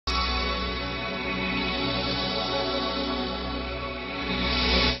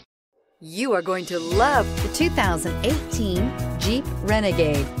You are going to love the 2018 Jeep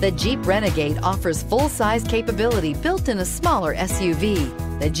Renegade. The Jeep Renegade offers full-size capability built in a smaller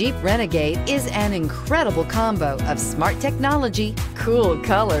SUV. The Jeep Renegade is an incredible combo of smart technology, cool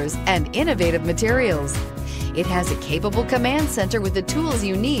colors, and innovative materials. It has a capable command center with the tools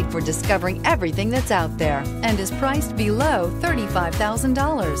you need for discovering everything that's out there and is priced below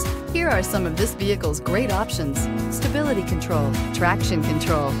 $35,000. Here are some of this vehicle's great options: stability control, traction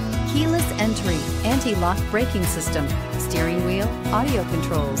control, keyless entry, anti-lock braking system, steering wheel audio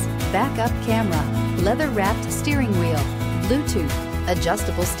controls, backup camera, leather-wrapped steering wheel, Bluetooth,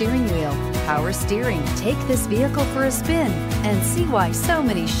 adjustable steering wheel, power steering. Take this vehicle for a spin and see why so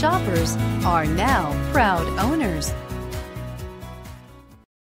many shoppers are now proud owners.